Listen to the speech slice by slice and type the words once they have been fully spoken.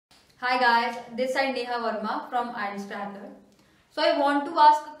Hi guys, this is Neha Verma from IELTS Writing. So I want to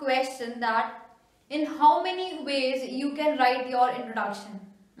ask a question that in how many ways you can write your introduction?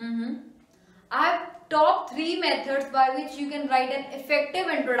 I have top 3 methods by which you can write an effective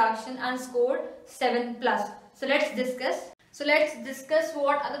introduction and score 7 plus. So let's discuss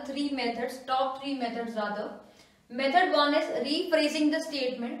what are the 3 methods, top 3 methods rather. Method 1 is rephrasing the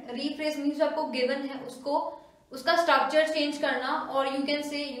statement. Rephrase means जो आपको given है उसका structure change करना और you can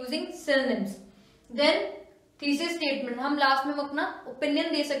say using synonyms. Then thesis statement, हम last में अपना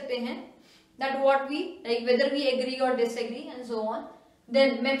opinion दे सकते हैं that what we like whether we agree or disagree and so on.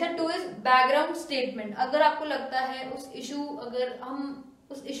 Then method 2 is background statement. अगर आपको लगता है अगर हम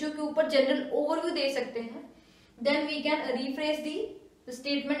उस issue के ऊपर general overview दे सकते हैं then we can rephrase the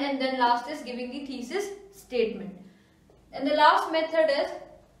statement and then last is giving the thesis statement. And the last method is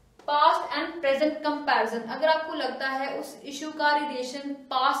past and present comparison. अगर आपको लगता है उस issue का relation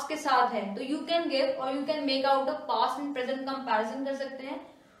past के साथ है तो you can give or you can make out a past and present comparison कर सकते हैं.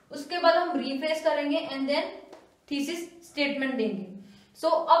 उसके बाद हम rephrase करेंगे and then thesis statement देंगे. So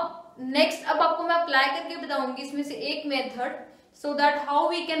अब आपको मैं apply करके बताऊंगी इसमें से एक method so that how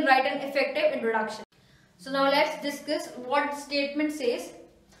we can write an effective introduction. So now let's discuss what statement says.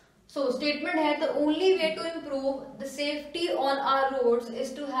 So statement है the only way to improve the safety on our roads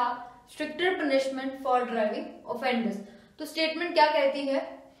is to have stricter punishment for driving offenders. तो statement क्या कहती है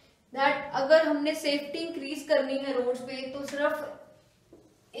that अगर हमने safety increase करनी है roads पे तो सिर्फ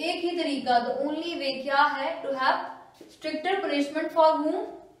एक ही तरीका the only way क्या है to have stricter punishment for whom?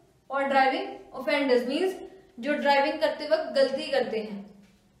 For driving offenders means जो driving करते वक्त गलती करते हैं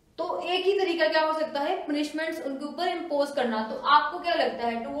तो एक ही तरीका क्या हो सकता है पनिशमेंट्स उनके ऊपर इम्पोज करना. तो आपको क्या लगता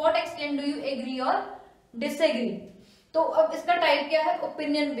है to what extent do you agree और डिसएग्री? तो अब इसका टाइप क्या है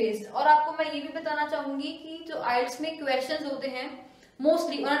ओपिनियन बेस्ड. और आपको मैं ये भी बताना चाहूंगी कि जो आइल्स में क्वेश्चंस होते हैं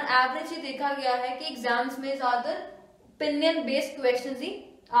मोस्टली ऑन एवरेज ही देखा गया है कि एग्जाम्स में ज्यादातर ओपिनियन बेस्ड क्वेश्चंस ही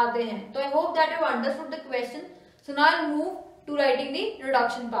आते हैं. तो I hope that you understood the question. So now I move to writing the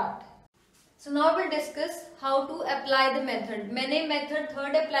introduction part. So now we'll discuss how to apply the method. मैंने method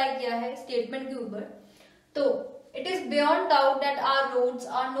third apply किया है statement के ऊपर. तो it is beyond doubt that our roads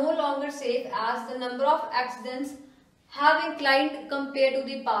are no longer safe as the number of accidents have inclined compared to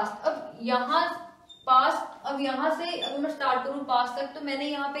the past. अब यहाँ से अगर मैं start करूँ past तक तो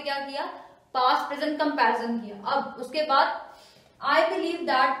मैंने यहाँ पे क्या किया past present comparison किया. अब उसके बाद I believe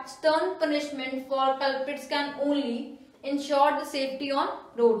that stern punishment for culprits can only ensure the safety on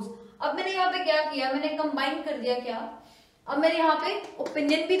roads. अब मैंने यहाँ पे क्या किया मैंने कंबाइन कर दिया क्या अब मैंने यहाँ पे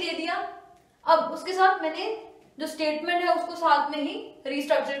ओपिनियन भी दे दिया. अब उसके साथ मैंने जो स्टेटमेंट है उसको साथ में ही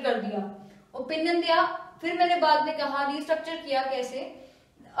रीस्ट्रक्चर कर दिया. ओपिनियन दिया फिर मैंने बाद में कहा रीस्ट्रक्चर किया कैसे.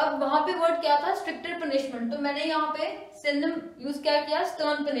 अब वहां पे वर्ड क्या था स्ट्रिक्टर पनिशमेंट तो मैंने यहाँ पे सिनोनिम यूज क्या किया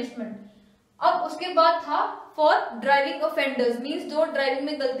स्टर्न पनिशमेंट. अब उसके बाद था फॉर ड्राइविंग ऑफेंडर्स मीन्स जो ड्राइविंग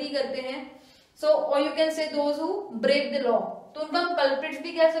में गलती करते हैं. सो और you can say those who break the law तो उनको हम कल्प्रिट्स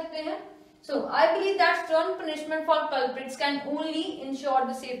भी कह सकते हैं. सो I believe that stern punishment for culprits can only ensure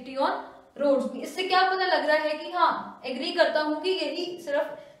the safety on roads. इससे क्या पता लग रहा है कि हाँ एग्री करता हूं कि यही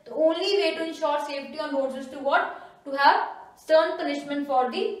सिर्फ the only way to ensure safety on roads is to what to have stern punishment for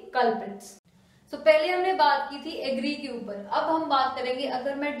the culprits. सो पहले हमने बात की थी एग्री के ऊपर. अब हम बात करेंगे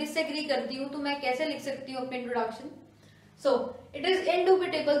अगर मैं डिसएग्री करती हूँ तो मैं कैसे लिख सकती हूँ अपने introduction. So it is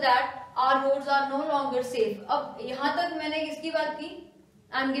इंडुबिटेबल that our roads are no longer safe. अब यहां तक मैंने किसकी बात की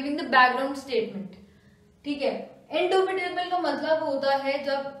I am giving the background statement. ठीक है इंडुबिटेबल का मतलब होता है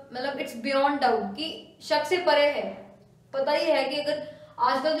जब मतलब इट्स बियॉन्ड डाउट कि शक से परे है. पता ही है कि अगर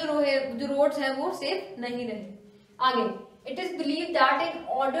आजकल जो रोड्स हैं वो सेफ नहीं रहे. आगे it is believe that in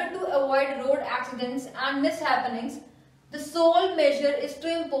order to avoid road accidents and miss happenings the soul major is to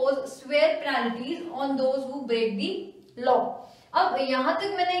impose swear penalties on those who break the law. अब यहां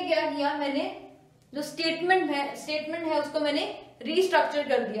तक मैंने क्या किया मैंने जो स्टेटमेंट है उसको मैंने रीस्ट्रक्चर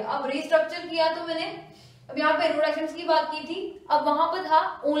कर दिया. अब रीस्ट्रक्चर किया तो मैंने अब यहाँ पे इंट्रोडक्शंस की बात की थी. अब वहां पर था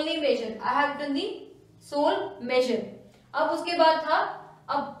only major I have done the soul major. अब उसके बाद था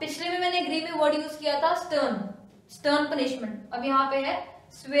अब पिछले में मैंने एग्री में वर्ड यूज किया था स्टर्न पनिशमेंट. अब यहाँ पे है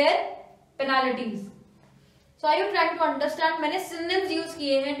swear penalties. So are you trying to understand. मैंने सिनोनिम्स यूज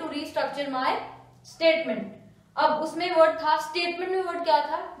किए हैं टू रीस्ट्रक्चर माय स्टेटमेंट. अब उसमें वर्ड था स्टेटमेंट में वर्ड क्या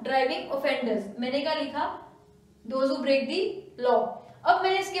था ड्राइविंग ऑफेंडर्स. मैंने क्या लिखा those who break the law. अब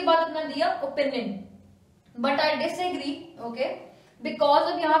मैंने इसके बाद अपना दिया opinion but I disagree. Okay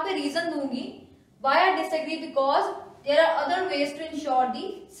because अब यहाँ पे रीजन दूंगी why I disagree because there are other ways to ensure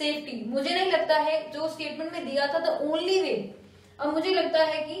the safety. मुझे नहीं लगता है जो स्टेटमेंट में दिया था द ओनली वे. अब मुझे लगता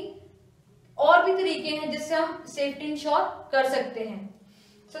है कि और भी तरीके हैं जिससे हम सेफ्टी इंश्योर कर सकते हैं.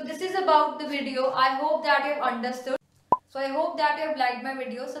 So this is about the video. I hope that you have understood. So I hope that you have liked my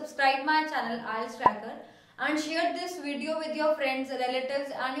video. Subscribe my channel IELTS Tracker and share this video with your friends, relatives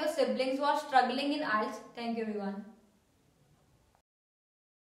and your siblings who are struggling in IELTS. Thank you everyone.